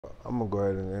I'm gonna go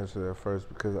ahead and answer that first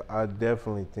because I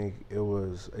definitely think it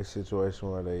was a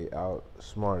situation where they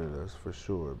outsmarted us for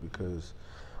sure. Because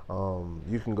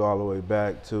you can go all the way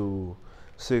back to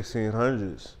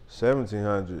 1600s,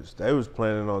 1700s. They was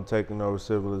planning on taking over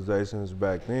civilizations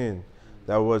back then.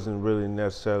 That wasn't really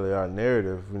necessarily our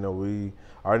narrative.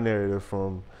 Our narrative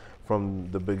from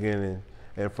the beginning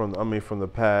and from the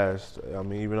past.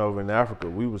 Even over in Africa,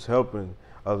 we was helping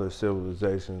other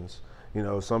civilizations.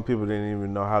 Some people didn't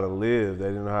even know how to live. They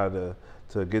didn't know how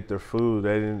to get their food.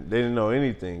 They didn't know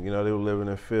anything. They were living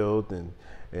in filth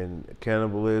and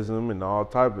cannibalism and all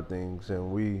type of things.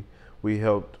 And we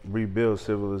helped rebuild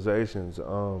civilizations.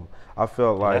 I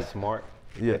felt like That's smart.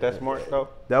 yeah, Is that smart though?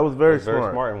 that was very That's very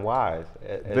smart. smart and wise.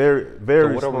 Very very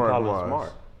so what are we smart. calling Wise.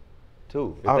 smart?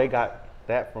 Too. If they got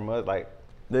that from us, like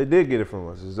They did get it from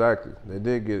us, exactly. They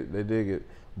did get it. They did get it.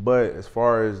 But as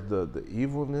far as the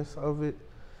evilness of it,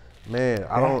 man,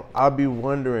 I'll be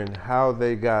wondering how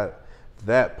they got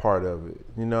that part of it.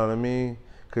 You know what I mean?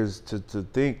 Because to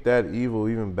think that evil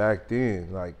even back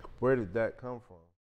then, like, where did that come from?